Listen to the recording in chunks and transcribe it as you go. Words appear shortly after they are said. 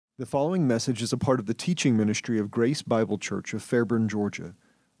The following message is a part of the teaching ministry of Grace Bible Church of Fairburn, Georgia.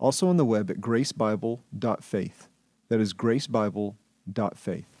 Also on the web at gracebible.faith. That is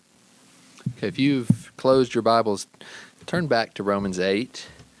gracebible.faith. Okay, if you've closed your Bibles, turn back to Romans 8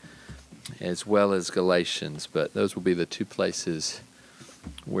 as well as Galatians, but those will be the two places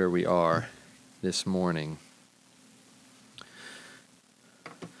where we are this morning.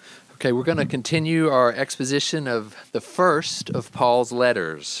 Okay, we're going to continue our exposition of the first of Paul's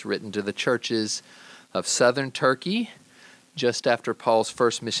letters written to the churches of southern Turkey just after Paul's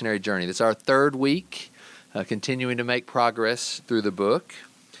first missionary journey. This is our third week, continuing to make progress through the book.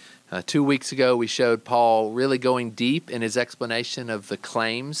 2 weeks ago, we showed Paul really going deep in his explanation of the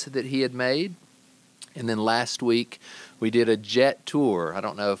claims that he had made. And then last week, we did a jet tour. I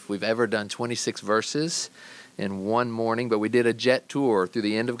don't know if we've ever done 26 verses in one morning, but we did a jet tour through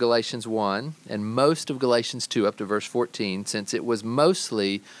the end of Galatians 1 and most of Galatians 2 up to verse 14, since it was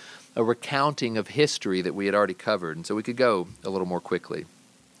mostly a recounting of history that we had already covered. And so we could go a little more quickly.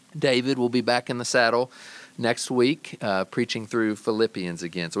 David will be back in the saddle next week, preaching through Philippians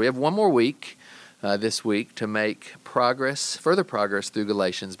again. So we have one more week this week to make progress, further progress through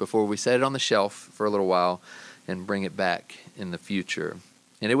Galatians before we set it on the shelf for a little while and bring it back in the future.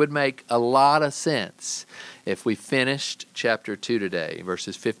 And it would make a lot of sense if we finished chapter 2 today,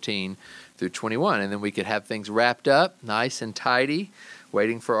 verses 15 through 21, and then we could have things wrapped up, nice and tidy,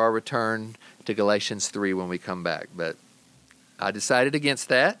 waiting for our return to Galatians 3 when we come back. But I decided against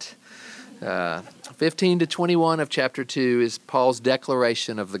that. 15 to 21 of chapter 2 is Paul's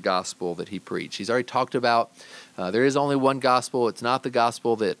declaration of the gospel that he preached. He's already talked about there is only one gospel. It's not the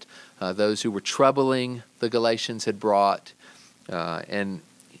gospel that those who were troubling the Galatians had brought. And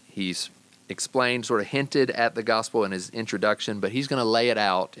he's explained, sort of hinted at the gospel in his introduction, but he's going to lay it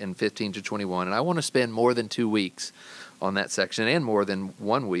out in 15 to 21. And I want to spend more than 2 weeks on that section and more than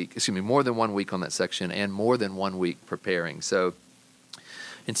 1 week on that section and more than 1 week preparing. So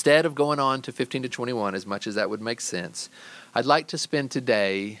instead of going on to 15 to 21, as much as that would make sense, I'd like to spend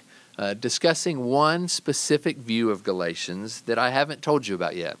today discussing one specific view of Galatians that I haven't told you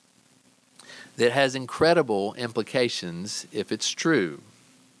about yet, that has incredible implications if it's true.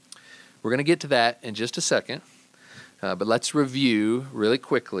 We're going to get to that in just a second, but let's review really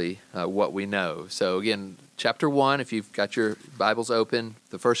quickly what we know. So again, chapter 1, if you've got your Bibles open,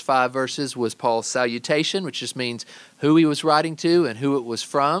 the first 5 verses was Paul's salutation, which just means who he was writing to and who it was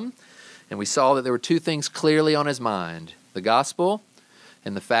from. And we saw that there were 2 things clearly on his mind: the gospel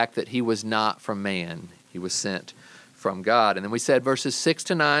and the fact that he was not from man. He was sent from God. And then we said verses 6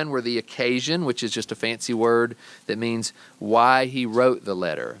 to 9 were the occasion, which is just a fancy word that means why he wrote the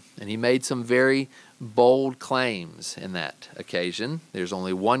letter. And he made some very bold claims in that occasion. There's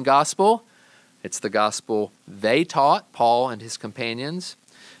only one gospel. It's the gospel they taught, Paul and his companions.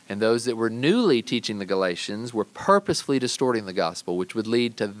 And those that were newly teaching the Galatians were purposefully distorting the gospel, which would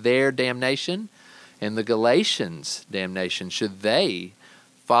lead to their damnation and the Galatians' damnation should they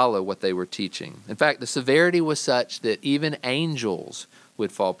follow what they were teaching. In fact, the severity was such that even angels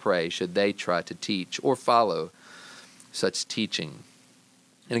would fall prey should they try to teach or follow such teaching.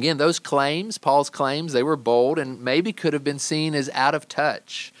 And again, those claims, Paul's claims, they were bold and maybe could have been seen as out of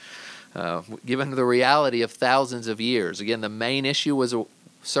touch, given the reality of thousands of years. Again, the main issue was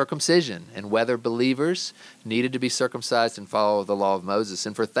circumcision and whether believers needed to be circumcised and follow the law of Moses.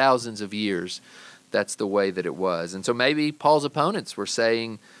 And for thousands of years, that's the way that it was. And so maybe Paul's opponents were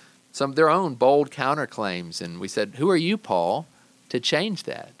saying some of their own bold counterclaims. And we said, who are you, Paul, to change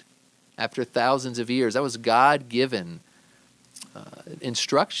that? After thousands of years, that was God-given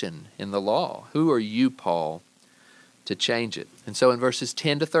instruction in the law. Who are you, Paul, to change it? And so in verses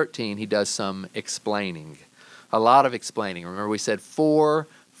 10 to 13, he does some explaining. A lot of explaining. Remember we said 4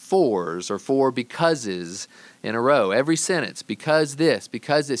 fours or 4 becauses in a row. Every sentence, because this,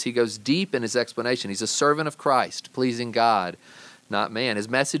 he goes deep in his explanation. He's a servant of Christ, pleasing God, not man. His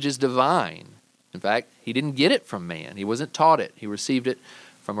message is divine. In fact, he didn't get it from man. He wasn't taught it. He received it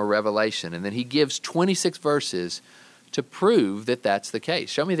from a revelation. And then he gives 26 verses to prove that that's the case.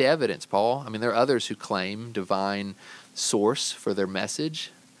 Show me the evidence, Paul. I mean, there are others who claim divine source for their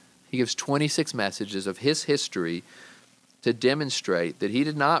message. He gives 26 messages of his history to demonstrate that he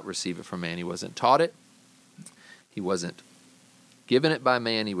did not receive it from man. He wasn't taught it. He wasn't given it by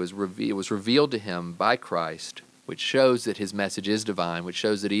man. It was revealed to him by Christ, which shows that his message is divine, which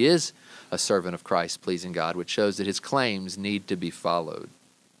shows that he is a servant of Christ, pleasing God, which shows that his claims need to be followed.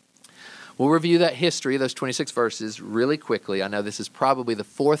 We'll review that history, those 26 verses, really quickly. I know this is probably the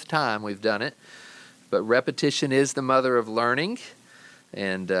 4th time we've done it, but repetition is the mother of learning.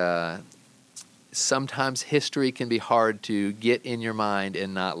 And sometimes history can be hard to get in your mind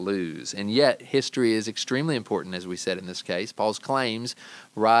and not lose. And yet, history is extremely important, as we said in this case. Paul's claims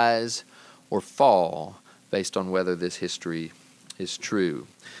rise or fall based on whether this history is true.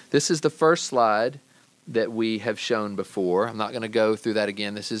 This is the first slide that we have shown before. I'm not going to go through that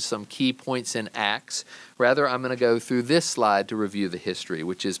again. This is some key points in Acts. Rather, I'm going to go through this slide to review the history,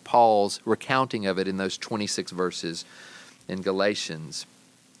 which is Paul's recounting of it in those 26 verses in Galatians.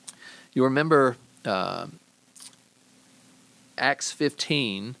 You remember Acts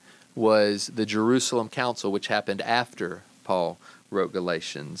 15 was the Jerusalem Council, which happened after Paul wrote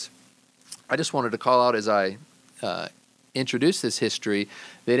Galatians. I just wanted to call out as I introduce this history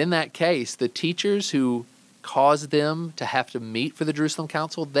that in that case, the teachers who caused them to have to meet for the Jerusalem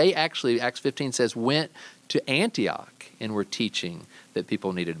Council, they actually, Acts 15 says, went to Antioch and were teaching that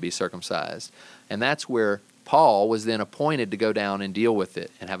people needed to be circumcised. And that's where Paul was then appointed to go down and deal with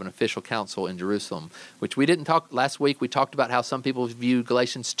it and have an official council in Jerusalem, which we didn't talk last week. We talked about how some people view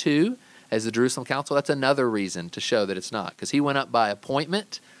Galatians 2 as the Jerusalem Council. That's another reason to show that it's not, because he went up by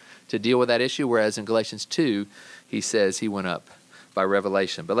appointment to deal with that issue, whereas in Galatians 2, he says he went up by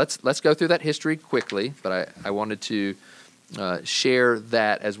revelation. But let's go through that history quickly, but I wanted to share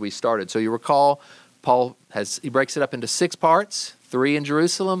that as we started. So you recall, Paul he breaks it up into 6 parts, 3 in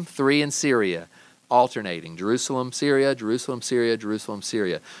Jerusalem, 3 in Syria, alternating. Jerusalem, Syria, Jerusalem, Syria, Jerusalem,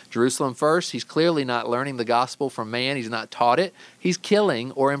 Syria. Jerusalem first, he's clearly not learning the gospel from man. He's not taught it. He's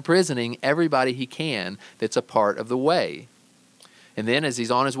killing or imprisoning everybody he can that's a part of the way. And then as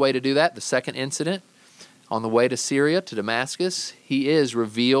he's on his way to do that, the second incident, on the way to Syria, to Damascus, he is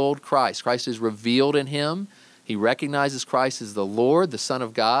revealed Christ. Christ is revealed in him. He recognizes Christ as the Lord, the Son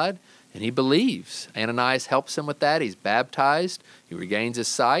of God, and he believes. Ananias helps him with that. He's baptized. He regains his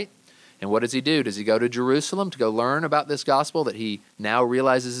sight. And what does he do? Does he go to Jerusalem to go learn about this gospel that he now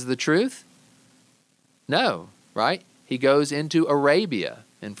realizes is the truth? No, right? He goes into Arabia.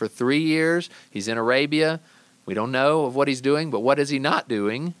 And for 3 years, he's in Arabia. We don't know of what he's doing, but what is he not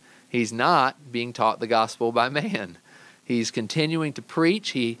doing? He's not being taught the gospel by man. He's continuing to preach.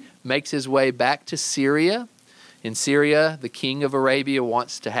 He makes his way back to Syria. In Syria, the king of Arabia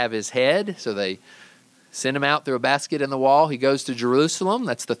wants to have his head, so they send him out through a basket in the wall. He goes to Jerusalem.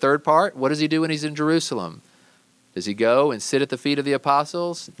 That's the third part. What does he do when he's in Jerusalem? Does he go and sit at the feet of the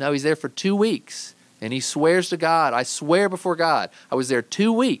apostles? No, he's there for 2 weeks. And he swears to God, I swear before God, I was there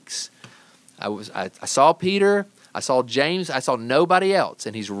 2 weeks. I saw Peter, I saw James, I saw nobody else.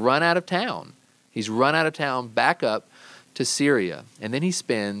 And he's run out of town. He's run out of town back up to Syria. And then he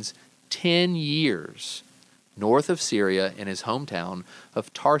spends 10 years north of Syria in his hometown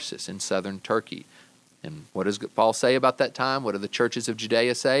of Tarsus in southern Turkey. And what does Paul say about that time? What do the churches of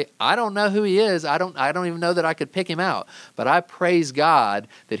Judea say? I don't know who he is. I don't even know that I could pick him out. But I praise God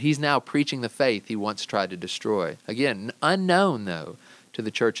that he's now preaching the faith he once tried to destroy. Again, unknown, though, to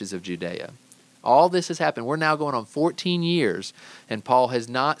the churches of Judea. All this has happened. We're now going on 14 years, and Paul has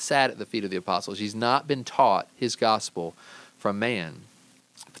not sat at the feet of the apostles. He's not been taught his gospel from man.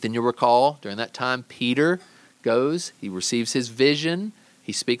 But then you'll recall, during that time, Peter goes, he receives his vision,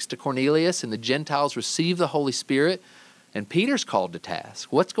 he speaks to Cornelius, and the Gentiles receive the Holy Spirit, and Peter's called to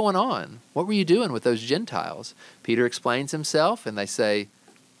task. What's going on? What were you doing with those Gentiles? Peter explains himself, and they say,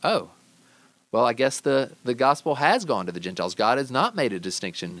 oh, well, I guess the gospel has gone to the Gentiles. God has not made a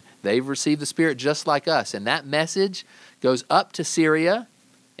distinction. They've received the Spirit just like us. And that message goes up to Syria,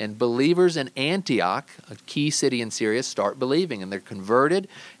 and believers in Antioch, a key city in Syria, start believing, and they're converted,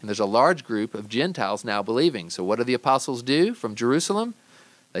 and there's a large group of Gentiles now believing. So what do the apostles do from Jerusalem?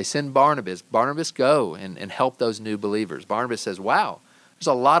 They send Barnabas. Barnabas, go and help those new believers. Barnabas says, wow, there's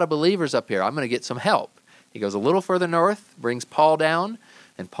a lot of believers up here. I'm going to get some help. He goes a little further north, brings Paul down,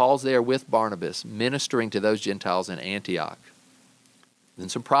 and Paul's there with Barnabas, ministering to those Gentiles in Antioch. Then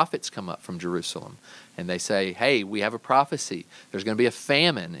some prophets come up from Jerusalem, and they say, hey, we have a prophecy. There's going to be a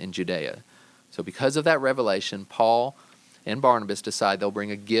famine in Judea. So because of that revelation, Paul and Barnabas decide they'll bring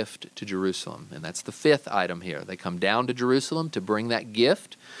a gift to Jerusalem. And that's the fifth item here. They come down to Jerusalem to bring that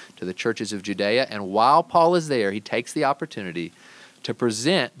gift to the churches of Judea. And while Paul is there, he takes the opportunity to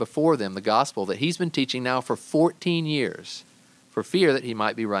present before them the gospel that he's been teaching now for 14 years, for fear that he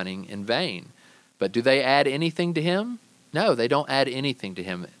might be running in vain. But do they add anything to him? No, they don't add anything to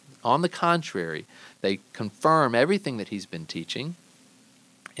him. On the contrary, they confirm everything that he's been teaching.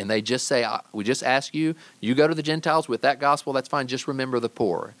 And they just say, we just ask you, you go to the Gentiles with that gospel, that's fine, just remember the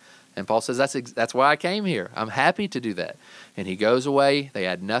poor. And Paul says, that's why I came here. I'm happy to do that. And he goes away. They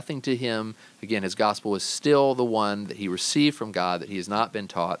add nothing to him. Again, his gospel is still the one that he received from God, that he has not been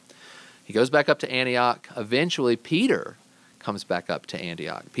taught. He goes back up to Antioch. Eventually, Peter comes back up to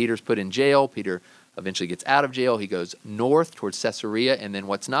Antioch. Peter's put in jail. Peter eventually gets out of jail. He goes north towards Caesarea, and then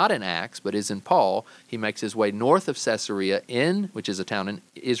what's not in Acts but is in Paul, he makes his way north of Caesarea, which is a town in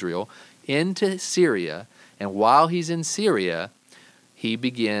Israel, into Syria. And while he's in Syria, he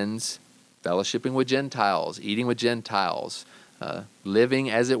begins fellowshipping with Gentiles, eating with Gentiles, living,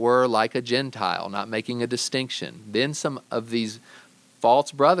 as it were, like a Gentile, not making a distinction. Then some of these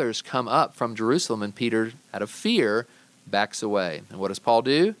false brothers come up from Jerusalem, and Peter, out of fear, backs away. And what does Paul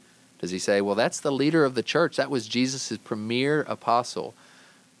do? Does he say, well, that's the leader of the church. That was Jesus' premier apostle.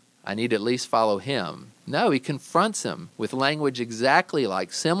 I need to at least follow him. No, he confronts him with language exactly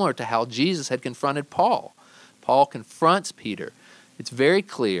similar to how Jesus had confronted Paul. Paul confronts Peter. It's very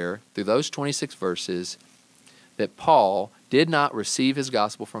clear through those 26 verses that Paul did not receive his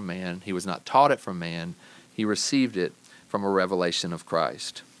gospel from man. He was not taught it from man. He received it from a revelation of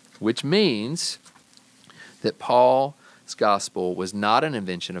Christ, which means that Paul's gospel was not an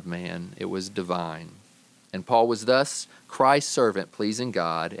invention of man. It was divine. And Paul was thus Christ's servant, pleasing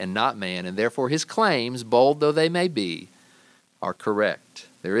God and not man, and therefore his claims, bold though they may be, are correct.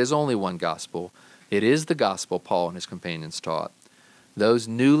 There is only one gospel. It is the gospel Paul and his companions taught. Those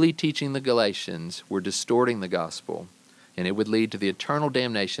newly teaching the Galatians were distorting the gospel, and it would lead to the eternal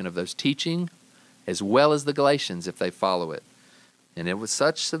damnation of those teaching as well as the Galatians if they follow it. And it was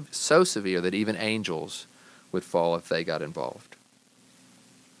so severe that even angels would fall if they got involved.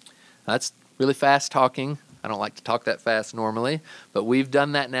 That's really fast talking. I don't like to talk that fast normally, but we've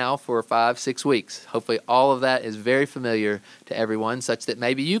done that now for 5-6 weeks. Hopefully all of that is very familiar to everyone, such that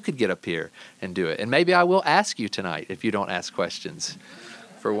maybe you could get up here and do it. And maybe I will ask you tonight, if you don't ask questions,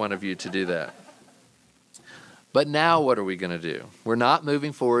 for one of you to do that. But now what are we going to do? We're not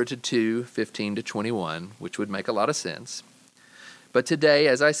moving forward to 2:15-21, which would make a lot of sense. But today,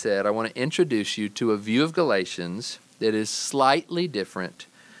 as I said, I want to introduce you to a view of Galatians that is slightly different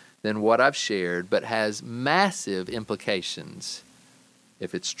than what I've shared, but has massive implications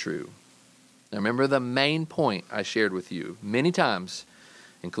if it's true. Now remember the main point I shared with you many times,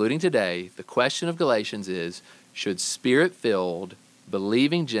 including today. The question of Galatians is, should Spirit-filled,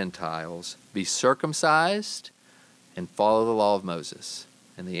 believing Gentiles be circumcised and follow the law of Moses?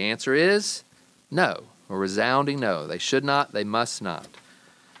 And the answer is no, a resounding no. They should not, they must not.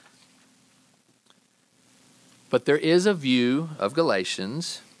 But there is a view of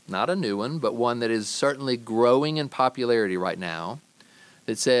Galatians, not a new one, but one that is certainly growing in popularity right now,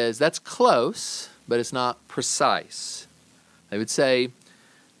 that says that's close, but it's not precise. They would say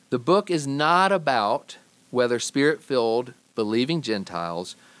the book is not about whether Spirit-filled, believing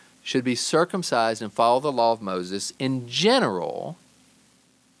Gentiles should be circumcised and follow the law of Moses in general.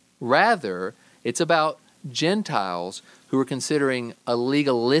 Rather, it's about Gentiles who are considering a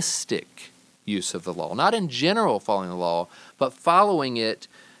legalistic use of the law. Not in general following the law, but following it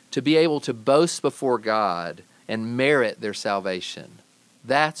to be able to boast before God and merit their salvation.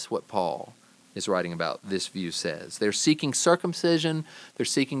 That's what Paul is writing about, this view says. They're seeking circumcision, they're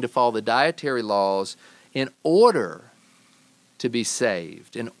seeking to follow the dietary laws in order to be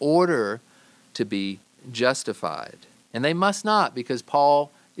saved, in order to be justified. And they must not, because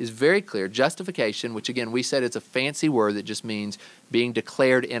Paul is very clear. Justification, which again we said it's a fancy word that just means being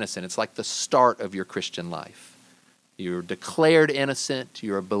declared innocent. It's like the start of your Christian life. You're declared innocent,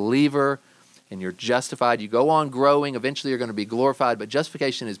 you're a believer, and you're justified. You go on growing, eventually you're going to be glorified, but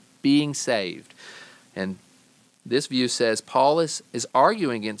justification is being saved. And this view says Paul is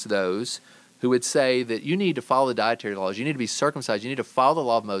arguing against those who would say that you need to follow the dietary laws, you need to be circumcised, you need to follow the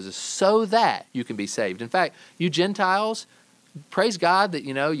law of Moses so that you can be saved. In fact, you Gentiles, praise God that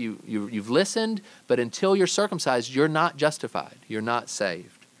you've listened, but until you're circumcised, you're not justified, you're not saved.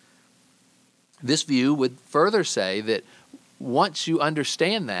 This view would further say that once you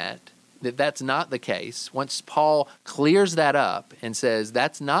understand that that's not the case, once Paul clears that up and says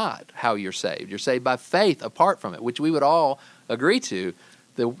that's not how you're saved by faith apart from it, which we would all agree to,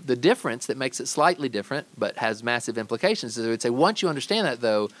 the difference that makes it slightly different but has massive implications is they would say once you understand that,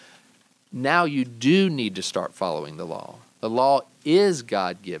 though, now you do need to start following the law. The law is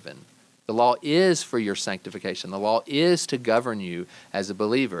God-given. The law is for your sanctification. The law is to govern you as a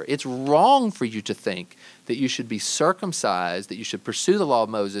believer. It's wrong for you to think that you should be circumcised, that you should pursue the law of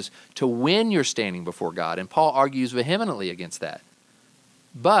Moses to win your standing before God. And Paul argues vehemently against that.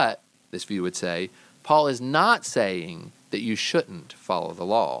 But, this view would say, Paul is not saying that you shouldn't follow the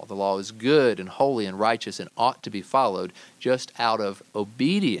law. The law is good and holy and righteous and ought to be followed just out of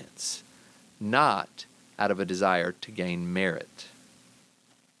obedience, not out of a desire to gain merit.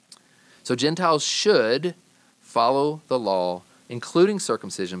 So Gentiles should follow the law, including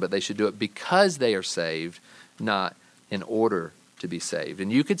circumcision, but they should do it because they are saved, not in order to be saved.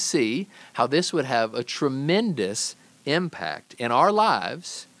 And you could see how this would have a tremendous impact in our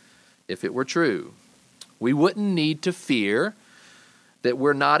lives if it were true. We wouldn't need to fear that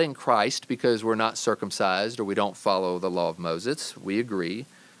we're not in Christ because we're not circumcised or we don't follow the law of Moses. We agree.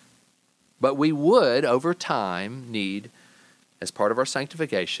 But we would, over time, need, as part of our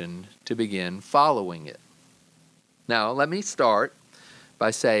sanctification, to begin following it. Now, let me start by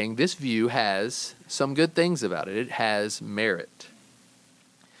saying this view has some good things about it. It has merit.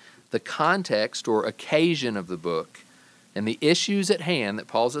 The context or occasion of the book and the issues at hand that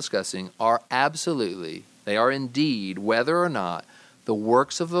Paul's discussing are absolutely, they are indeed, whether or not the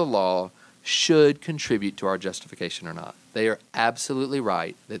works of the law should contribute to our justification or not. They are absolutely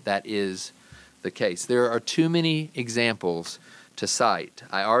right that that is the case. There are too many examples to cite.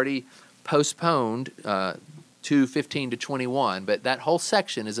 I already postponed 2:15 to 21, but that whole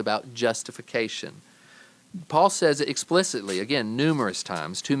section is about justification. Paul says it explicitly, again, numerous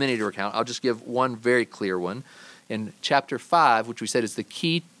times, too many to recount. I'll just give one very clear one. In chapter 5, which we said is the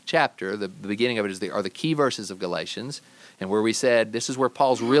key chapter, the beginning of it are the key verses of Galatians, and where we said this is where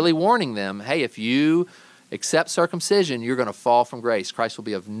Paul's really warning them, hey, if you accept circumcision, you're going to fall from grace. Christ will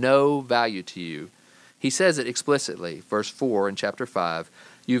be of no value to you. He says it explicitly, verse 4 in chapter 5,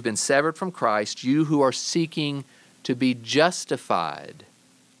 you've been severed from Christ, you who are seeking to be justified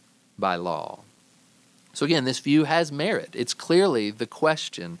by law. So again, this view has merit. It's clearly the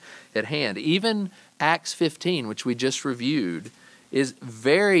question at hand. Even Acts 15, which we just reviewed, is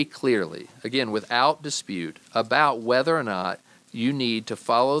very clearly, again, without dispute, about whether or not you need to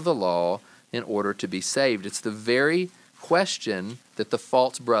follow the law in order to be saved. It's the very question that the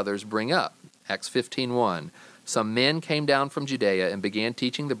false brothers bring up. Acts 15:1. Some men came down from Judea and began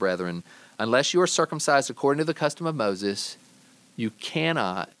teaching the brethren, unless you are circumcised according to the custom of Moses, you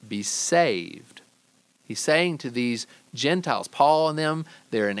cannot be saved. He's saying to these Gentiles, Paul and them,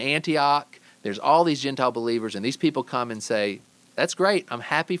 they're in Antioch, there's all these Gentile believers, and these people come and say, that's great, I'm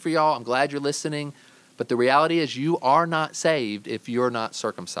happy for y'all, I'm glad you're listening, but the reality is you are not saved if you're not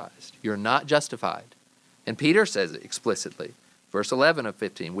circumcised. You're not justified. And Peter says it explicitly. Verse 11 of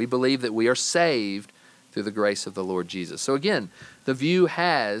 15, we believe that we are saved through the grace of the Lord Jesus. So again, the view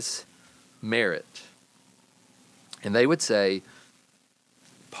has merit. And they would say,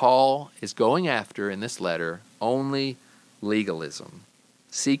 Paul is going after, in this letter, only legalism.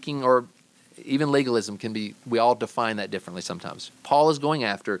 Seeking, or even legalism can be, we all define that differently sometimes. Paul is going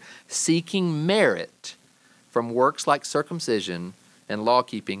after seeking merit from works like circumcision and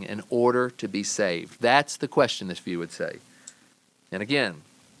law-keeping in order to be saved. That's the question this view would say. And again,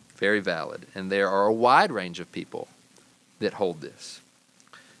 very valid. And there are a wide range of people that hold this.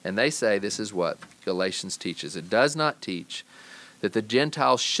 And they say this is what Galatians teaches. It does not teach that the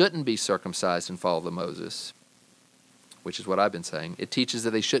Gentiles shouldn't be circumcised and follow the Moses, which is what I've been saying. It teaches that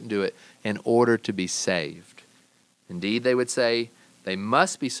they shouldn't do it in order to be saved. Indeed, they would say they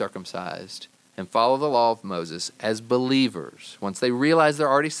must be circumcised and follow the law of Moses as believers, once they realize they're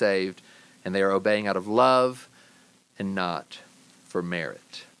already saved and they are obeying out of love and not for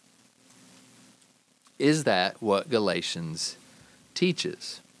merit. Is that what Galatians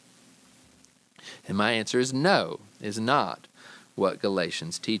teaches? And my answer is no, is not what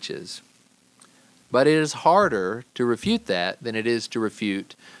Galatians teaches. But it is harder to refute that than it is to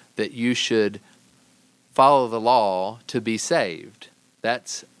refute that you should follow the law to be saved.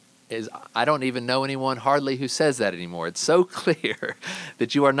 I don't even know anyone hardly who says that anymore. It's so clear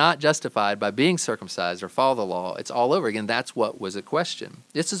that you are not justified by being circumcised or follow the law. It's all over again. That's what was a question.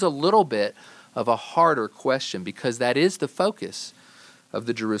 This is a little bit of a harder question because that is the focus of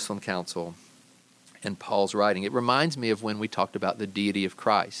the Jerusalem Council and Paul's writing. It reminds me of when we talked about the deity of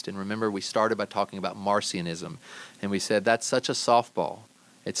Christ. And remember, we started by talking about Marcionism. And we said that's such a softball.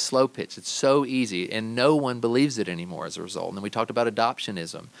 It's slow pitch. It's so easy. And no one believes it anymore as a result. And then we talked about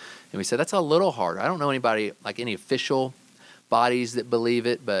adoptionism. And we said that's a little hard. I don't know anybody, like any official bodies that believe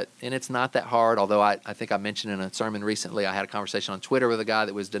it, and it's not that hard. Although I think I mentioned in a sermon recently, I had a conversation on Twitter with a guy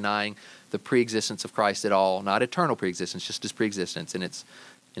that was denying the preexistence of Christ at all. Not eternal preexistence, just his preexistence. And it's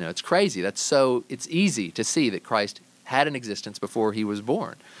crazy. It's easy to see that Christ had an existence before he was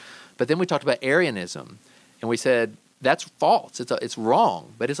born. But then we talked about Arianism, and we said that's false. It's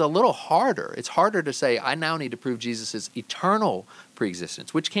wrong, but it's a little harder. It's harder to say, I now need to prove Jesus' eternal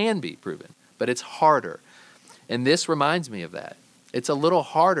preexistence, which can be proven, but it's harder. And this reminds me of that. It's a little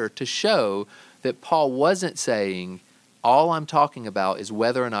harder to show that Paul wasn't saying, all I'm talking about is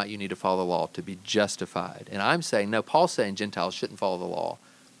whether or not you need to follow the law to be justified. And I'm saying, no, Paul's saying Gentiles shouldn't follow the law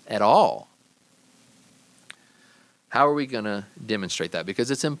at all. How are we going to demonstrate that? Because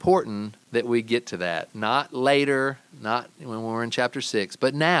it's important that we get to that, not later, not when we're in chapter 6,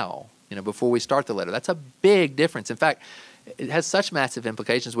 but now, before we start the letter. That's a big difference. In fact, it has such massive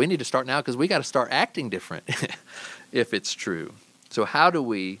implications. We need to start now because we got to start acting different if it's true. So how do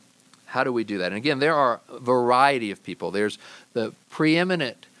we do that? And again, there are a variety of people. There's the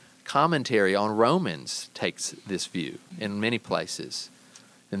preeminent commentary on Romans takes this view in many places.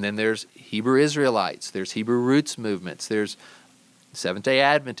 And then there's Hebrew Israelites, there's Hebrew roots movements, there's Seventh-day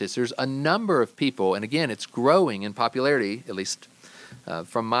Adventists. There's a number of people, and again, it's growing in popularity, at least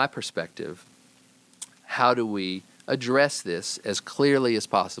from my perspective. How do we address this as clearly as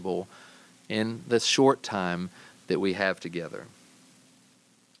possible in the short time that we have together?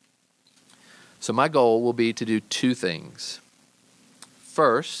 So my goal will be to do two things.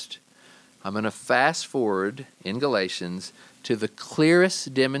 First, I'm going to fast forward in Galatians to the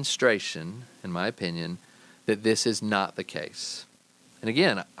clearest demonstration, in my opinion, that this is not the case. And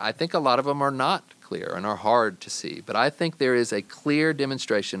again, I think a lot of them are not clear and are hard to see, but I think there is a clear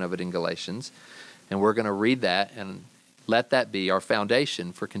demonstration of it in Galatians, and we're going to read that and let that be our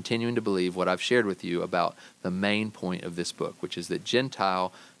foundation for continuing to believe what I've shared with you about the main point of this book, which is that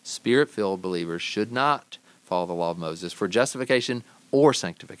Gentile, Spirit-filled believers should not follow the law of Moses for justification or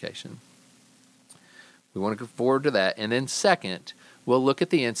sanctification. We want to go forward to that. And then second, we'll look at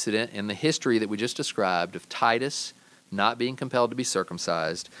the incident and the history that we just described of Titus not being compelled to be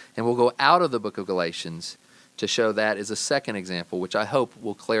circumcised. And we'll go out of the book of Galatians to show that as a second example, which I hope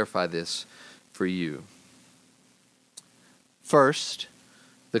will clarify this for you. First,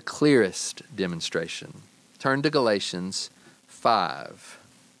 the clearest demonstration. Turn to Galatians 5.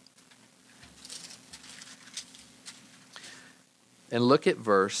 And look at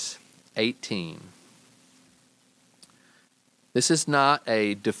verse 18. This is not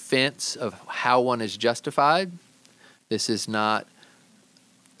a defense of how one is justified. This is not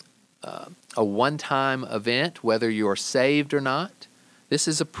a one-time event, whether you're saved or not. This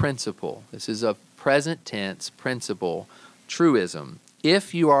is a principle. This is a present tense principle, truism.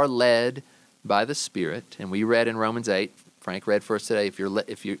 If you are led by the Spirit, and we read in Romans 8, Frank read for us today,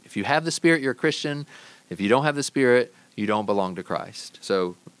 if you have the Spirit, you're a Christian. If you don't have the Spirit, you don't belong to Christ.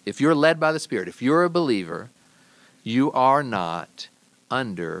 So if you're led by the Spirit, if you're a believer, you are not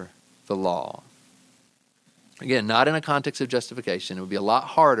under the law. Again, not in a context of justification. It would be a lot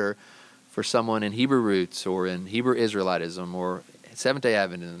harder for someone in Hebrew roots or in Hebrew Israelitism or Seventh-day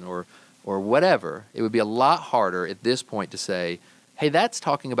Adventism or whatever. It would be a lot harder at this point to say, hey, that's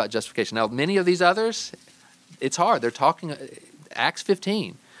talking about justification. Now, many of these others, it's hard. They're talking, Acts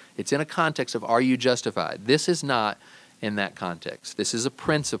 15. It's in a context of, are you justified? This is not in that context. This is a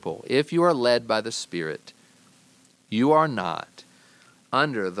principle. If you are led by the Spirit, you are not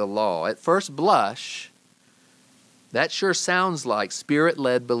under the law. At first blush, that sure sounds like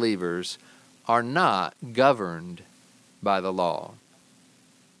Spirit-led believers are not governed by the law.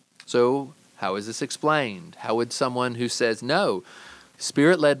 So, how is this explained? How would someone who says, no,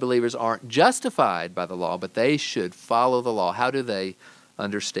 Spirit-led believers aren't justified by the law, but they should follow the law, how do they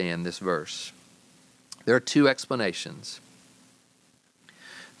understand this verse? There are two explanations.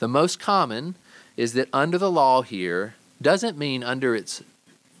 The most common is that under the law here doesn't mean under its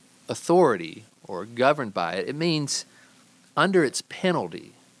authority or governed by it. It means under its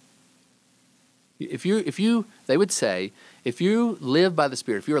penalty. They would say, if you live by the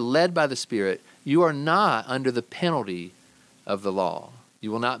Spirit, if you are led by the Spirit, you are not under the penalty of the law.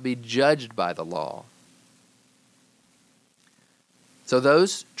 You will not be judged by the law. So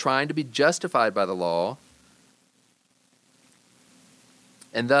those trying to be justified by the law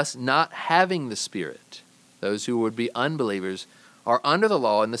and thus not having the Spirit, those who would be unbelievers, are under the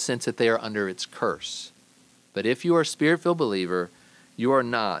law in the sense that they are under its curse. But if you are a Spirit-filled believer, you are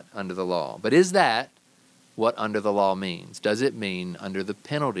not under the law. But is that what under the law means? Does it mean under the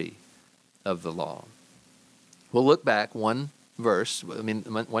penalty of the law? We'll look back one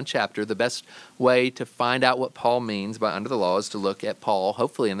chapter. The best way to find out what Paul means by under the law is to look at Paul,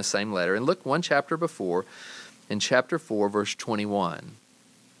 hopefully in the same letter, and look one chapter before, in chapter 4, verse 21.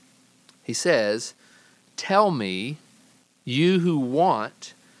 He says, "Tell me, you who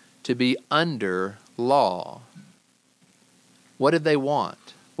want to be under law." What did they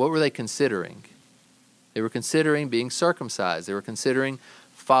want? What were they considering? They were considering being circumcised. They were considering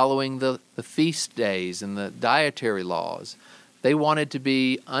following the feast days and the dietary laws. They wanted to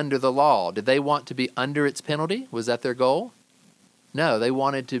be under the law. Did they want to be under its penalty? Was that their goal? No, they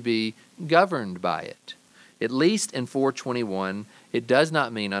wanted to be governed by it. At least in 4:21, it does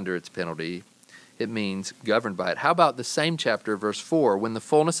not mean under its penalty. It means governed by it. How about the same chapter, verse 4? When the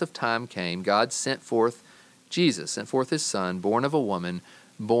fullness of time came, God sent forth Jesus sent forth his Son, born of a woman,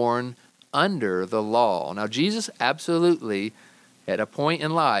 born under the law. Now, Jesus absolutely, at a point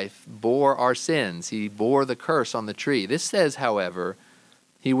in life, bore our sins. He bore the curse on the tree. This says, however,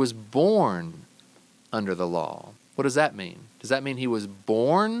 he was born under the law. What does that mean? Does that mean he was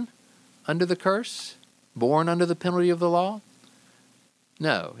born under the curse? Born under the penalty of the law?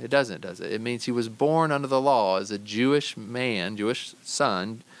 No, it doesn't, does it? It means he was born under the law as a Jewish man, Jewish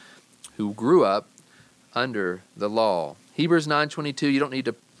son, who grew up under the law. Hebrews 9:22, you don't need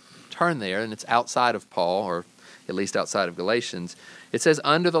to turn there, and it's outside of Paul, or at least outside of Galatians. It says,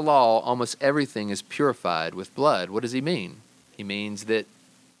 under the law, almost everything is purified with blood. What does he mean? He means that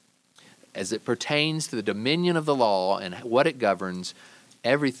as it pertains to the dominion of the law and what it governs,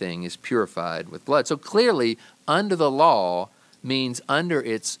 everything is purified with blood. So clearly, under the law means under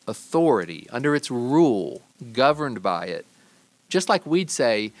its authority, under its rule, governed by it. Just like we'd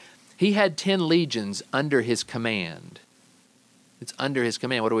say, he had 10 legions under his command. It's under his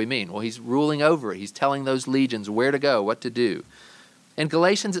command. What do we mean? Well, he's ruling over it. He's telling those legions where to go, what to do. And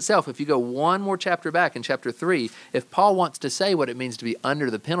Galatians itself, if you go one more chapter back in chapter 3, if Paul wants to say what it means to be under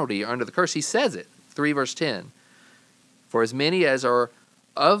the penalty or under the curse, he says it. 3 verse 10. For as many as are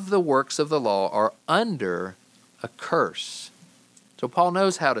of the works of the law are under a curse. So Paul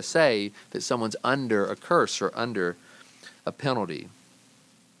knows how to say that someone's under a curse or under a penalty.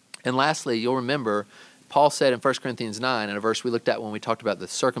 And lastly, you'll remember Paul said in 1 Corinthians 9, in a verse we looked at when we talked about the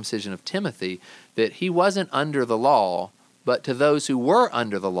circumcision of Timothy, that he wasn't under the law, but to those who were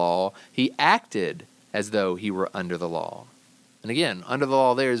under the law, he acted as though he were under the law. And again, under the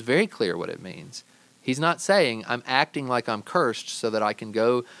law there is very clear what it means. He's not saying, I'm acting like I'm cursed so that I can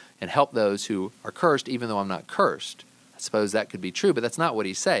go and help those who are cursed even though I'm not cursed. I suppose that could be true, but that's not what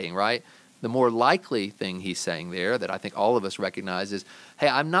he's saying, right? The more likely thing he's saying there that I think all of us recognize is, hey,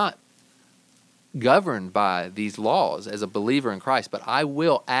 I'm not governed by these laws as a believer in Christ, but I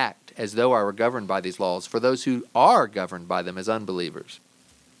will act as though I were governed by these laws for those who are governed by them as unbelievers,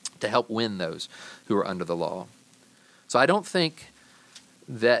 to help win those who are under the law. So I don't think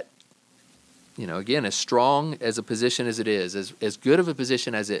that, again, as strong as a position as it is, as good of a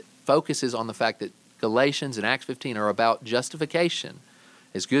position as it focuses on the fact that Galatians and Acts 15 are about justification,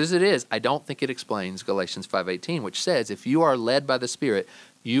 as good as it is, I don't think it explains Galatians 5:18, which says, if you are led by the Spirit,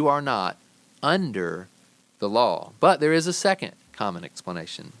 you are not under the law. But there is a second common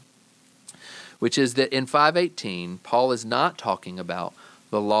explanation, which is that in 5:18, Paul is not talking about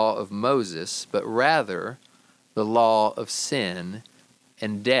the law of Moses, but rather the law of sin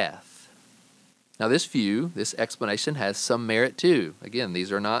and death. Now this explanation has some merit too. Again,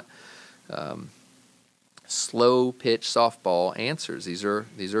 these are not slow-pitch softball answers. These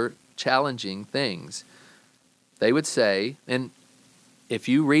are challenging things. They would say, and if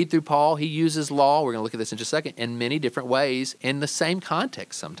you read through Paul, he uses law, we're going to look at this in just a second, in many different ways in the same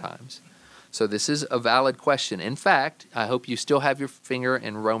context sometimes. So this is a valid question. In fact, I hope you still have your finger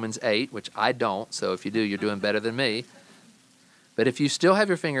in Romans 8, which I don't, so if you do, you're doing better than me. But if you still have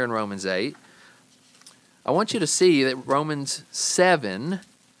your finger in Romans 8, I want you to see that Romans 7,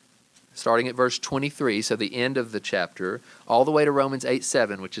 starting at verse 23, so the end of the chapter, all the way to Romans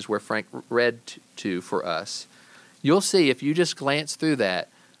 8:7, which is where Frank read to for us, you'll see if you just glance through that,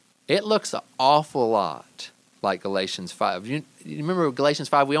 it looks an awful lot like Galatians 5. You remember Galatians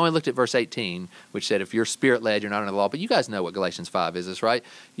 5, we only looked at verse 18, which said if you're spirit-led, you're not under the law. But you guys know what Galatians 5 is, right?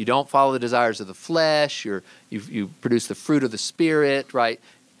 You don't follow the desires of the flesh. You produce the fruit of the Spirit, right?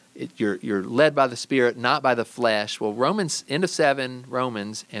 You're led by the Spirit, not by the flesh. Well, Romans, end of 7,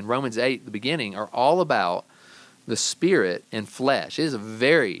 Romans, and Romans 8, the beginning, are all about the Spirit and flesh. It is a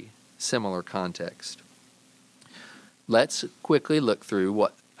very similar context. Let's quickly look through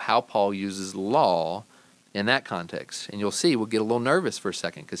how Paul uses law in that context. And you'll see we'll get a little nervous for a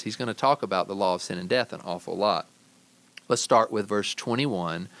second because he's going to talk about the law of sin and death an awful lot. Let's start with verse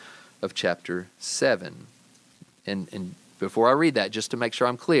 21 of chapter 7. And before I read that, just to make sure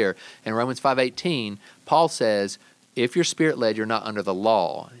I'm clear, in Romans 5:18, Paul says, if you're spirit-led, you're not under the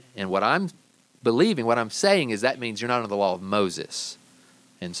law. And what I'm saying is that means you're not under the law of Moses.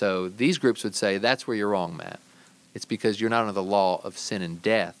 And so these groups would say, that's where you're wrong, Matt. It's because you're not under the law of sin and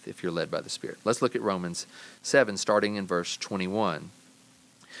death if you're led by the Spirit. Let's look at Romans 7, starting in verse 21.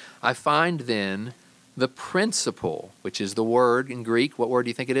 I find then the principle, which is the word in Greek. What word do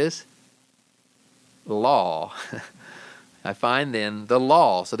you think it is? Law. I find then the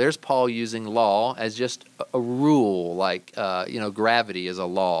law. So there's Paul using law as just a rule, like, gravity is a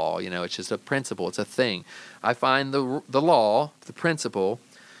law. It's just a principle. It's a thing. I find the law, the principle,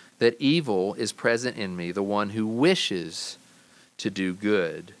 that evil is present in me, the one who wishes to do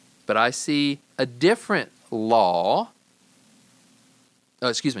good. But I see a different law. Oh,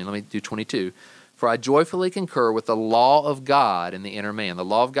 excuse me, let me do 22. For I joyfully concur with the law of God in the inner man. The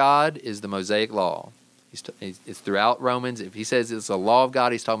law of God is the Mosaic law. It's throughout Romans. If he says it's the law of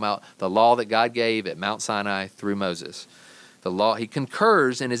God, he's talking about the law that God gave at Mount Sinai through Moses. The law, he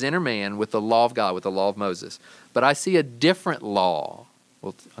concurs in his inner man with the law of God, with the law of Moses. But I see a different law.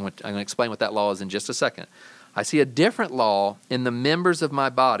 Well, I'm going to explain what that law is in just a second. I see a different law in the members of my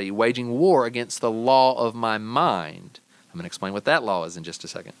body waging war against the law of my mind. I'm going to explain what that law is in just a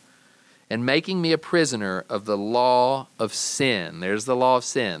second. And making me a prisoner of the law of sin. There's the law of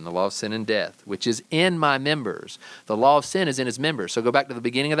sin and death, which is in my members. The law of sin is in his members. So go back to the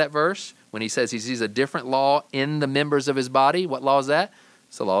beginning of that verse when he says he sees a different law in the members of his body. What law is that?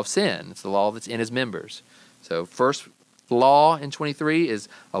 It's the law of sin. It's the law that's in his members. So first law in 23 is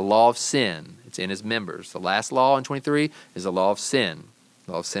a law of sin. It's in his members. The last law in 23 is the law of sin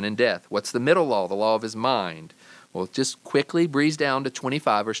and death. What's the middle law? The law of his mind. Well, just quickly breeze down to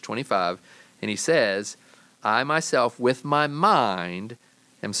 25, verse 25, and he says, I myself with my mind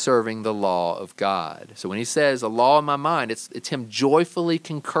am serving the law of God. So when he says a law in my mind, it's him joyfully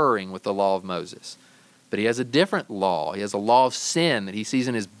concurring with the law of Moses. But he has a different law. He has a law of sin that he sees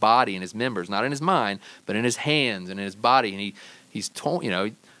in his body and his members, not in his mind, but in his hands and in his body. And he's told,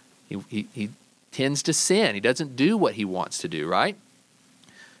 he tends to sin. He doesn't do what he wants to do, right?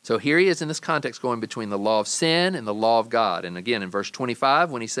 So here he is in this context going between the law of sin and the law of God. And again, in verse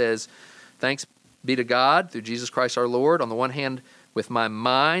 25, when he says, thanks be to God through Jesus Christ our Lord, on the one hand, with my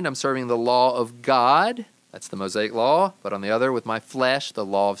mind, I'm serving the law of God. That's the Mosaic law. But on the other, with my flesh, the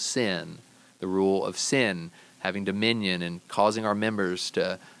law of sin, the rule of sin, having dominion and causing our members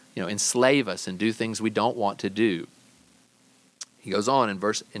to, enslave us and do things we don't want to do. He goes on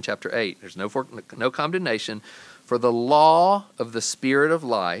in chapter 8. There's no condemnation. For the law of the Spirit of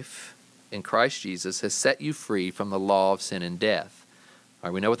life in Christ Jesus has set you free from the law of sin and death. All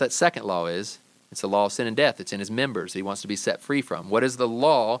right, we know what that second law is. It's the law of sin and death. It's in his members that he wants to be set free from. What is the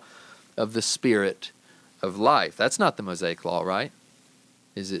law of the Spirit of life? That's not the Mosaic law, right?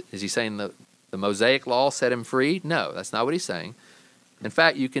 Is he saying the Mosaic law set him free? No, that's not what he's saying. In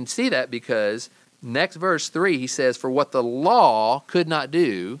fact, you can see that because next verse 3, he says, for what the law could not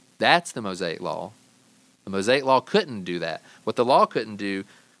do, that's the Mosaic law. The Mosaic law couldn't do that. What the law couldn't do,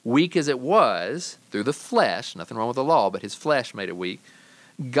 weak as it was, through the flesh, nothing wrong with the law, but his flesh made it weak,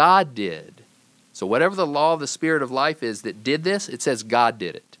 God did. So whatever the law of the Spirit of life is that did this, it says God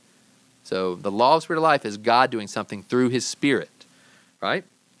did it. So the law of the Spirit of life is God doing something through his Spirit, right?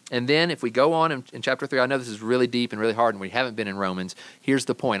 And then if we go on in chapter 3, I know this is really deep and really hard and we haven't been in Romans. Here's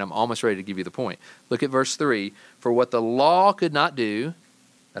the point. I'm almost ready to give you the point. Look at verse 3. For what the law could not do,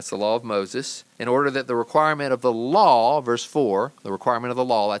 that's the law of Moses, in order that the requirement of the law, verse 4, the requirement of the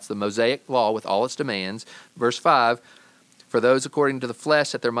law, that's the Mosaic law with all its demands. Verse 5, for those according to the flesh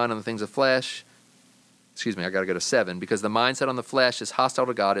set their mind on the things of flesh. I got to go to 7. Because the mindset on the flesh is hostile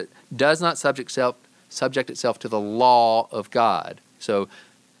to God. It does not subject itself to the law of God. So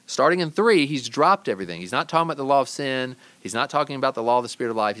starting in 3, he's dropped everything. He's not talking about the law of sin. He's not talking about the law of the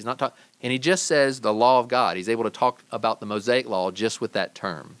Spirit of life. And he just says the law of God. He's able to talk about the Mosaic law just with that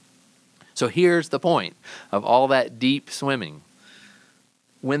term. So here's the point of all that deep swimming.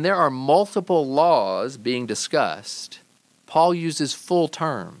 When there are multiple laws being discussed, Paul uses full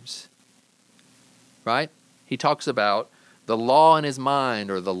terms, right? He talks about the law in his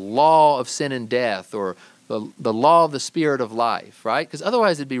mind or the law of sin and death or the law of the Spirit of life, right? Because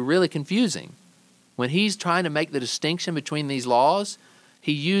otherwise it'd be really confusing. When he's trying to make the distinction between these laws,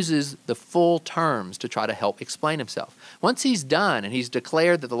 he uses the full terms to try to help explain himself. Once he's done and he's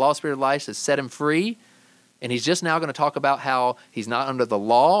declared that the law of Spirit of life has set him free, and he's just now going to talk about how he's not under the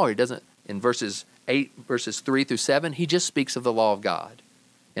law, or he doesn't, in verses 3 through 7, he just speaks of the law of God.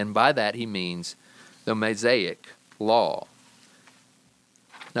 And by that he means the Mosaic law.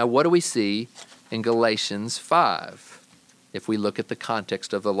 Now what do we see in Galatians 5? If we look at the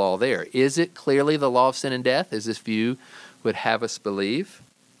context of the law there, is it clearly the law of sin and death, as this view would have us believe?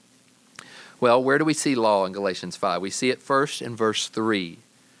 Well, where do we see law in Galatians 5? We see it first in verse 3.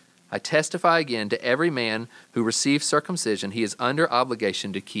 I testify again to every man who receives circumcision, he is under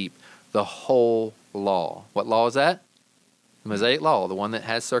obligation to keep the whole law. What law is that? The Mosaic law, the one that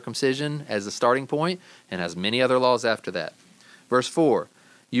has circumcision as the starting point and has many other laws after that. Verse 4,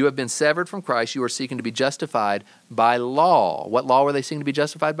 you have been severed from Christ, you are seeking to be justified by law. What law were they seeking to be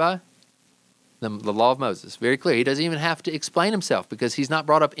justified by? The law of Moses. Very clear. He doesn't even have to explain himself because he's not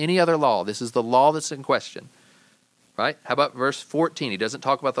brought up any other law. This is the law that's in question. Right? How about verse 14? He doesn't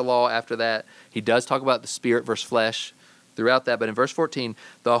talk about the law after that. He does talk about the spirit versus flesh. throughout that. But in verse 14,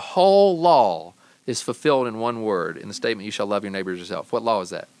 the whole law is fulfilled in one word in the statement, you shall love your neighbor as yourself. What law is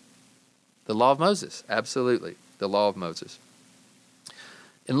that? The law of Moses. Absolutely. The law of Moses.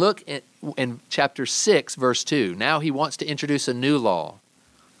 And look in chapter 6, verse 2. Now he wants to introduce a new law.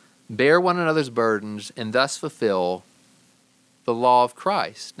 Bear one another's burdens and thus fulfill the law of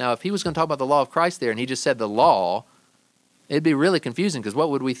Christ. Now, if he was going to talk about the law of Christ there and he just said the law, it'd be really confusing because what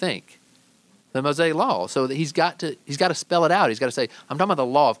would we think? The Mosaic law. So that he's got to spell it out. He's got to say, I'm talking about the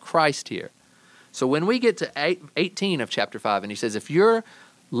law of Christ here. So when we get to 18 of chapter 5 and he says, if you're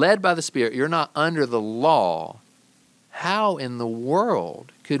led by the Spirit, you're not under the law, how in the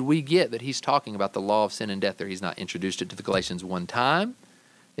world could we get that he's talking about the law of sin and death there? He's not introduced it to the Galatians one time.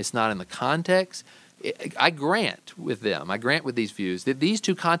 It's not in the context. I grant with these views that these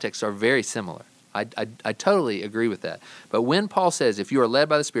two contexts are very similar. I totally agree with that. But when Paul says, if you are led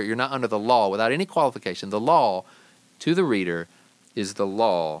by the Spirit, you're not under the law, without any qualification, the law to the reader is the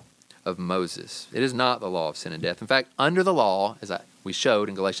law of Moses. It is not the law of sin and death. In fact, under the law, as we showed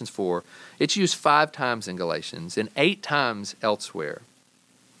in Galatians 4, it's used 5 times in Galatians and 8 times elsewhere.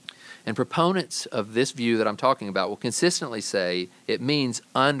 And proponents of this view that I'm talking about will consistently say it means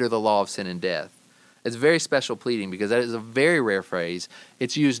under the law of sin and death. It's very special pleading because that is a very rare phrase.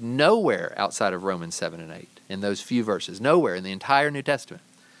 It's used nowhere outside of Romans 7 and 8 in those few verses, nowhere in the entire New Testament.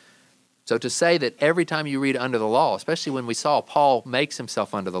 So to say that every time you read under the law, especially when we saw Paul makes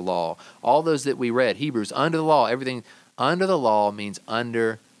himself under the law, all those that we read, Hebrews, under the law, everything under the law means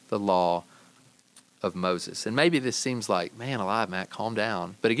under the law of Moses. And maybe this seems like, man alive, Matt, calm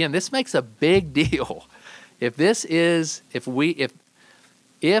down. But again, this makes a big deal. If this is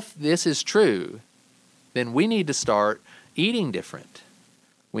true, then we need to start eating different.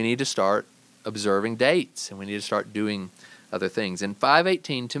 We need to start observing dates, and we need to start doing other things. And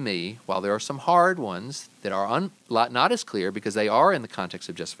 5:18 to me, while there are some hard ones that are not as clear because they are in the context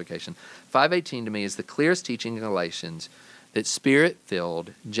of justification, 5:18 to me is the clearest teaching in Galatians that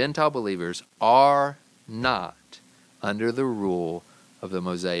Spirit-filled Gentile believers are not under the rule of the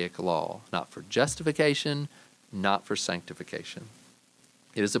Mosaic law, not for justification, not for sanctification.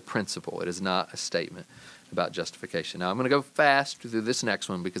 It is a principle. It is not a statement about justification. Now, I'm going to go fast through this next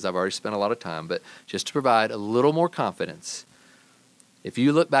one because I've already spent a lot of time, but just to provide a little more confidence, if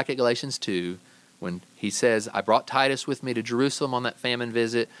you look back at Galatians 2, when he says, I brought Titus with me to Jerusalem on that famine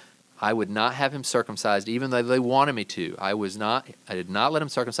visit, I would not have him circumcised, even though they wanted me to. I did not let him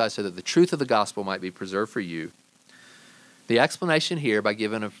circumcised so that the truth of the gospel might be preserved for you. The explanation here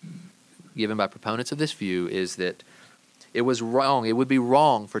given by proponents of this view is that it was wrong. It would be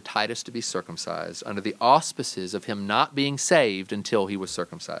wrong for Titus to be circumcised under the auspices of him not being saved until he was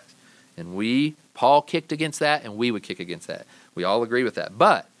circumcised. And Paul kicked against that, and we would kick against that. We all agree with that.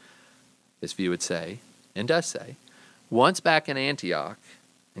 But this view would say, and does say, once back in Antioch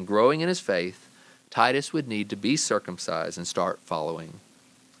and growing in his faith, Titus would need to be circumcised and start following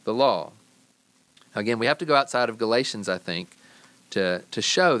the law. Again, we have to go outside of Galatians, I think, to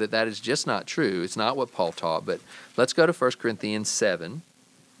show that is just not true. It's not what Paul taught. But let's go to 1 Corinthians 7,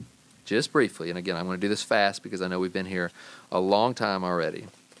 just briefly. And again, I'm going to do this fast because I know we've been here a long time already.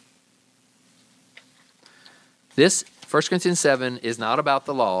 This 1 Corinthians 7 is not about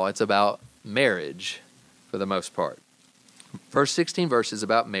the law. It's about marriage for the most part. First 16 verses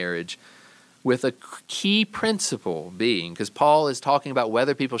about marriage, with a key principle being, because Paul is talking about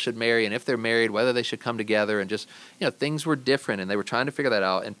whether people should marry, and if they're married, whether they should come together, and just, things were different, and they were trying to figure that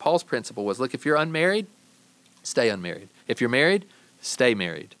out. And Paul's principle was, look, if you're unmarried, stay unmarried. If you're married, stay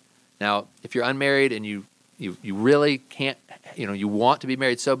married. Now, if you're unmarried and you really can't, you want to be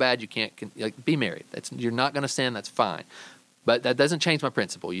married so bad you can't be married. You're not going to sin, that's fine. But that doesn't change my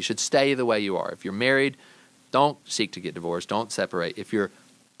principle. You should stay the way you are. If you're married, don't seek to get divorced. Don't separate. If you're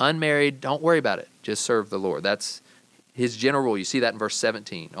unmarried, don't worry about it. Just serve the Lord. That's his general rule. You see that in verse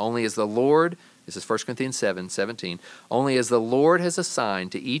 17. Only as the Lord, this is 1 Corinthians 7:17, only as the Lord has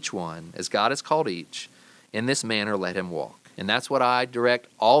assigned to each one, as God has called each, in this manner let him walk. And that's what I direct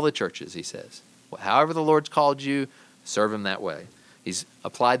all the churches, he says. However the Lord's called you, serve him that way. He's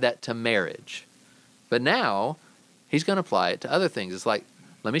applied that to marriage. But now, he's going to apply it to other things. It's like,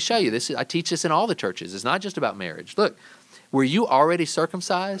 let me show you this. I teach this in all the churches. It's not just about marriage. Look, were you already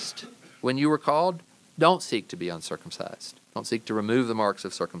circumcised when you were called? Don't seek to be uncircumcised. Don't seek to remove the marks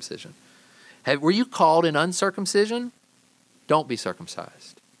of circumcision. Were you called in uncircumcision? Don't be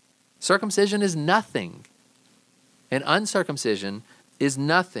circumcised. Circumcision is nothing. And uncircumcision is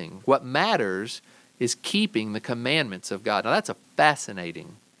nothing. What matters is keeping the commandments of God. Now that's a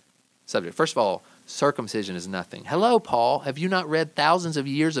fascinating subject. First of all, circumcision is nothing. Hello, Paul. Have you not read thousands of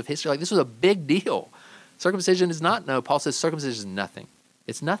years of history? This was a big deal. Circumcision is not, no, Paul says circumcision is nothing.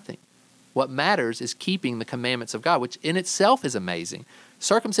 It's nothing. What matters is keeping the commandments of God, which in itself is amazing.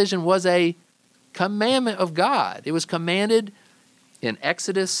 Circumcision was a commandment of God. It was commanded in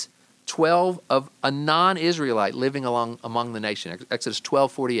Exodus 12 of a non-Israelite living among the nation. Exodus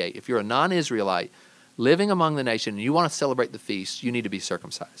 12:48. If you're a non-Israelite living among the nation and you want to celebrate the feast, you need to be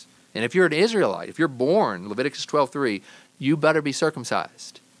circumcised. And if you're an Israelite, if you're born, Leviticus 12:3, you better be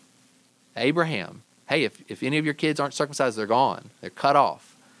circumcised. Abraham, hey, if any of your kids aren't circumcised, they're gone. They're cut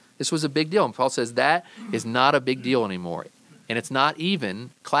off. This was a big deal. And Paul says that is not a big deal anymore. And it's not even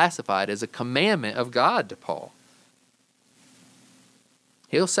classified as a commandment of God to Paul.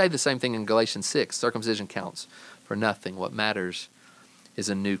 He'll say the same thing in Galatians 6. Circumcision counts for nothing. What matters is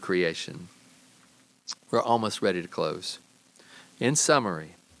a new creation. We're almost ready to close. In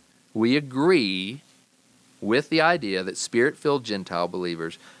summary, we agree with the idea that Spirit-filled Gentile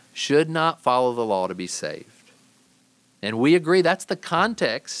believers should not follow the law to be saved. And we agree that's the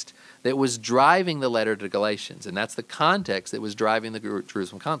context that was driving the letter to Galatians, and that's the context that was driving the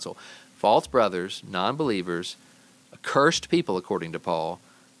Jerusalem Council. False brothers, non-believers, accursed people, according to Paul,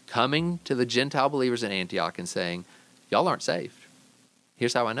 coming to the Gentile believers in Antioch and saying, y'all aren't saved.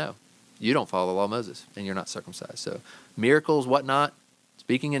 Here's how I know. You don't follow the law of Moses, and you're not circumcised. So miracles, whatnot,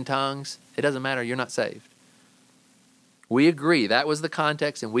 speaking in tongues, it doesn't matter. You're not saved. We agree. That was the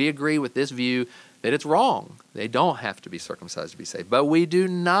context, and we agree with this view that it's wrong. They don't have to be circumcised to be saved. But we do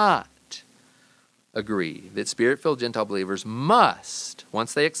not agree that Spirit-filled Gentile believers must,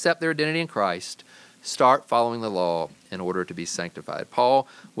 once they accept their identity in Christ, start following the law in order to be sanctified. Paul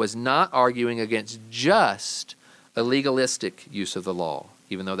was not arguing against just a legalistic use of the law,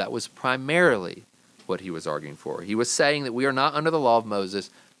 even though that was primarily what he was arguing for. He was saying that we are not under the law of Moses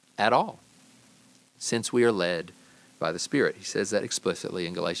at all, since we are led by the Spirit. He says that explicitly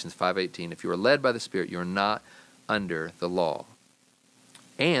in Galatians 5:18. If you are led by the Spirit, you are not under the law.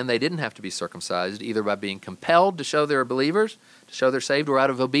 And they didn't have to be circumcised either by being compelled to show they're believers, to show they're saved, or out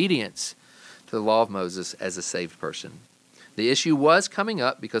of obedience to the law of Moses as a saved person. The issue was coming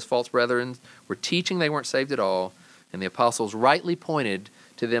up because false brethren were teaching they weren't saved at all, and the apostles rightly pointed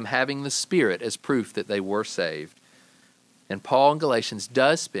to them having the Spirit as proof that they were saved. And Paul in Galatians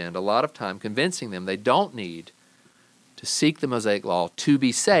does spend a lot of time convincing them they don't need to seek the Mosaic law to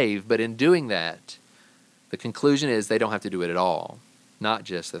be saved, but in doing that, the conclusion is they don't have to do it at all, not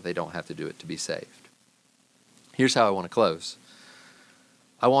just that they don't have to do it to be saved. Here's how I want to close.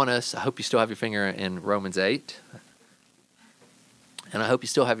 I hope you still have your finger in Romans 8, and I hope you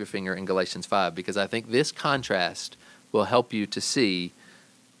still have your finger in Galatians 5, because I think this contrast will help you to see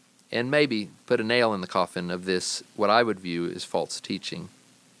and maybe put a nail in the coffin of this, what I would view as false teaching.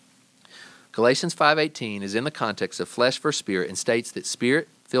 Galatians 5:18 is in the context of flesh versus spirit and states that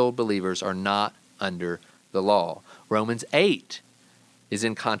Spirit-filled believers are not under the law. Romans 8 is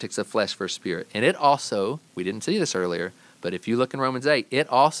in context of flesh versus spirit. And it also, we didn't see this earlier, but if you look in Romans 8, it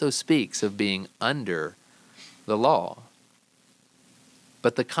also speaks of being under the law.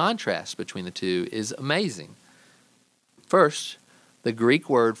 But the contrast between the two is amazing. First, the Greek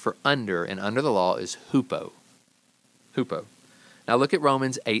word for under and under the law is hupo. Hupo. Now look at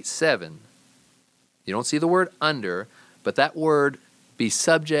Romans 8:7. You don't see the word under, but that word be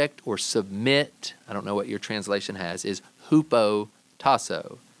subject or submit, I don't know what your translation has, is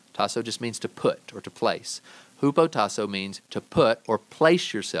hupotasso. Tasso just means to put or to place. Hupotasso means to put or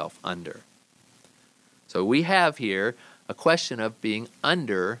place yourself under. So we have here a question of being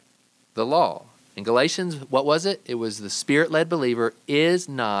under the law. In Galatians, what was it? It was the Spirit-led believer is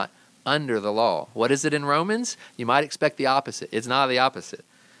not under the law. What is it in Romans? You might expect the opposite. It's not the opposite.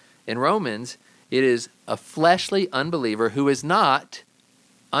 In Romans, it is a fleshly unbeliever who is not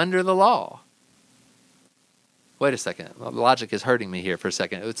under the law. Wait a second. Logic is hurting me here for a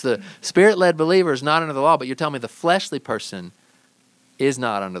second. It's the Spirit-led believer is not under the law, but you're telling me the fleshly person is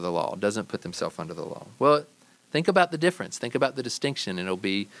not under the law, doesn't put themselves under the law. Well, think about the difference. Think about the distinction, and it'll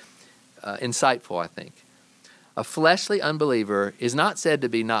be insightful, I think. A fleshly unbeliever is not said to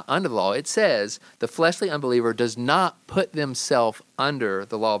be not under the law. It says the fleshly unbeliever does not put themselves under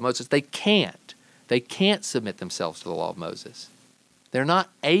the law of Moses. They can't. They can't submit themselves to the law of Moses. They're not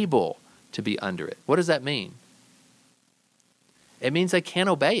able to be under it. What does that mean? It means they can't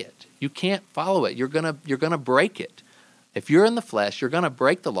obey it. You can't follow it. You're gonna break it. If you're in the flesh, you're going to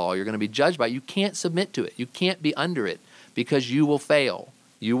break the law. You're going to be judged by it. You can't submit to it. You can't be under it because you will fail.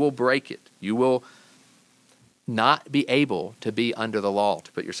 You will break it. You will not be able to be under the law,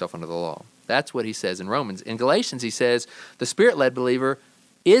 to put yourself under the law. That's what he says in Romans. In Galatians, he says the Spirit-led believer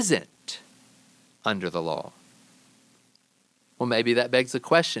isn't under the law. Well, maybe that begs the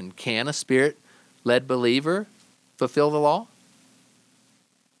question, can a Spirit Spirit-led believer fulfill the law?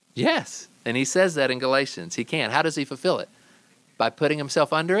 Yes. And he says that in Galatians. He can. How does he fulfill it? By putting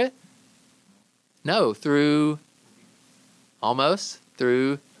himself under it? No, through,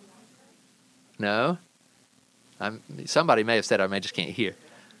 no. Somebody may have said, I just can't hear.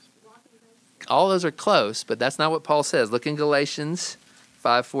 All those are close, but that's not what Paul says. Look in Galatians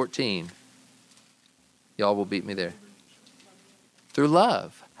 5:14. Y'all will beat me there. Through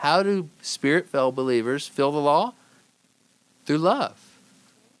love. How do Spirit-filled believers fill the law? Through love.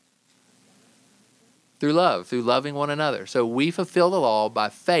 Through love, through loving one another. So we fulfill the law by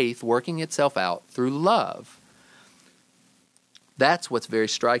faith working itself out through love. That's what's very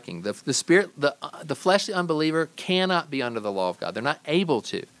striking. The fleshly unbeliever cannot be under the law of God. They're not able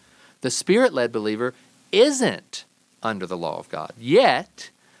to. The Spirit-led believer isn't under the law of God.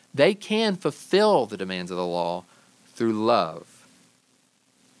 Yet, they can fulfill the demands of the law through love.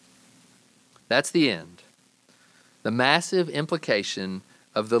 That's the end. The massive implication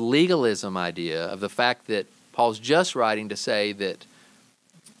of the legalism idea, of the fact that Paul's just writing to say that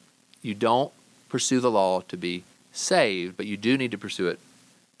you don't pursue the law to be saved, but you do need to pursue it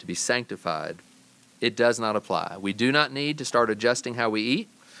to be sanctified. It does not apply. We do not need to start adjusting how we eat,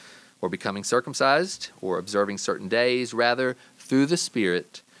 or becoming circumcised, or observing certain days. Rather, through the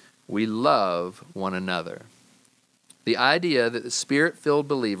Spirit, we love one another. The idea that the Spirit-filled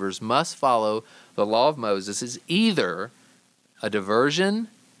believers must follow the law of Moses is either a diversion,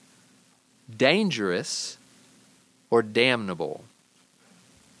 dangerous, or damnable.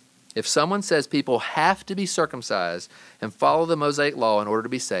 If someone says people have to be circumcised and follow the Mosaic law in order to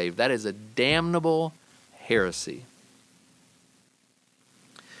be saved, that is a damnable heresy.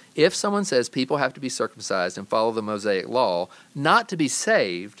 If someone says people have to be circumcised and follow the Mosaic law, not to be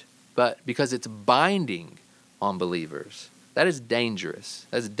saved, but because it's binding on believers, that is dangerous.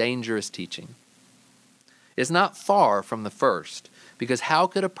 That's dangerous teaching. It's not far from the first, because how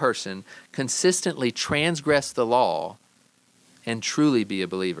could a person consistently transgress the law and truly be a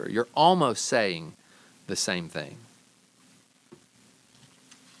believer? You're almost saying the same thing.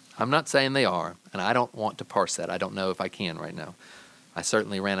 I'm not saying they are, and I don't want to parse that. I don't know if I can right now. I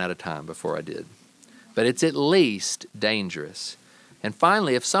certainly ran out of time before I did. But it's at least dangerous. And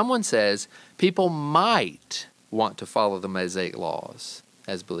finally, if someone says people might want to follow the Mosaic laws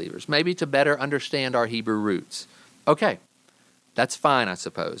as believers, maybe to better understand our Hebrew roots, okay, that's fine, I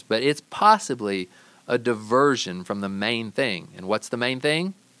suppose. But it's possibly a diversion from the main thing. And what's the main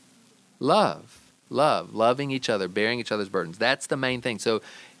thing? Love. Love. Loving each other, bearing each other's burdens. That's the main thing. So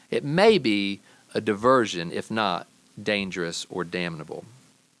it may be a diversion, if not dangerous or damnable.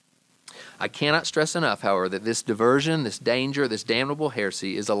 I cannot stress enough, however, that this diversion, this danger, this damnable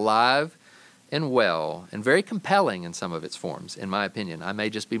heresy is alive and well and very compelling in some of its forms, in my opinion. I may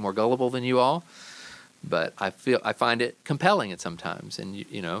just be more gullible than you all, but I find it compelling at some times. And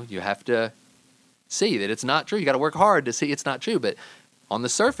you have to see that it's not true. You got to work hard to see it's not true. But on the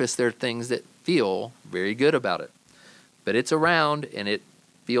surface, there are things that feel very good about it. But it's around and it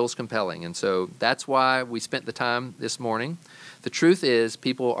feels compelling. And so that's why we spent the time this morning. The truth is,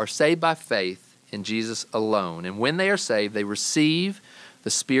 people are saved by faith in Jesus alone. And when they are saved, they receive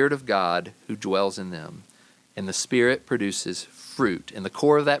the Spirit of God who dwells in them. And the Spirit produces fruit. And the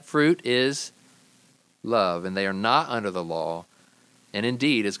core of that fruit is love. And they are not under the law. And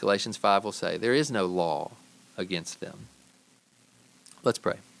indeed, as Galatians 5 will say, there is no law against them. Let's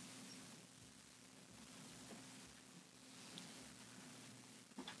pray.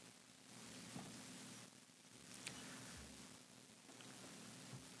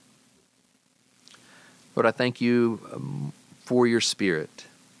 Lord, I thank you for your Spirit.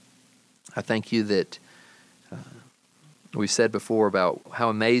 I thank you that we've said before about how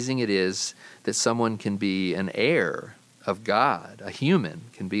amazing it is that someone can be an heir of God. A human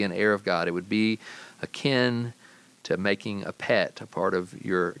can be an heir of God. It would be akin to making a pet a part of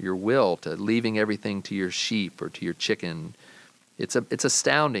your will, to leaving everything to your sheep or to your chicken. It's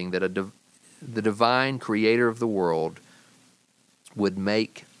astounding that the divine creator of the world would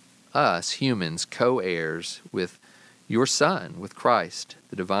make us humans co-heirs with your Son, with Christ,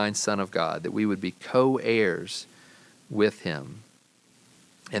 the divine Son of God, that we would be co-heirs with him,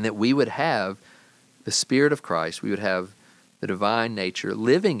 and that we would have the Spirit of Christ, we would have the divine nature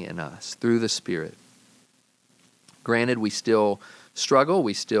living in us through the Spirit. Granted, we still struggle,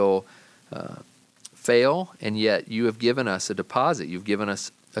 we still fail, and yet you have given us a deposit. You've given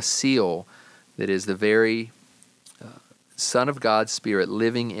us a seal that is the very Son of God's Spirit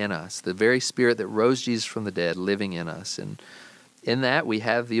living in us, the very Spirit that rose Jesus from the dead living in us. And in that, we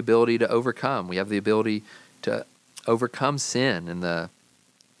have the ability to overcome. We have the ability to overcome sin and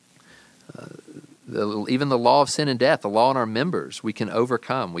even the law of sin and death, the law in our members, we can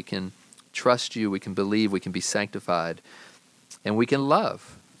overcome. We can trust you. We can believe. We can be sanctified. And we can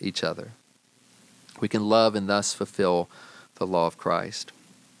love each other. We can love and thus fulfill the law of Christ.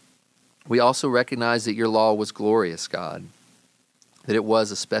 We also recognize that your law was glorious, God, that it was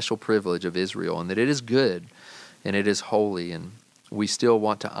a special privilege of Israel, and that it is good and it is holy, and we still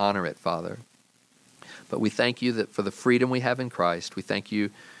want to honor it, Father. But we thank you that for the freedom we have in Christ. We thank you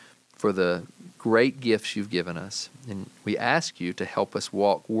for the great gifts you've given us. And we ask you to help us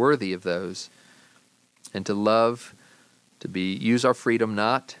walk worthy of those and to love, use our freedom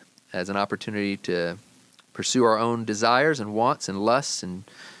not as an opportunity to pursue our own desires and wants and lusts and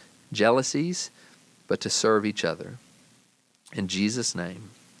jealousies, but to serve each other. In Jesus' name,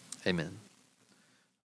 amen.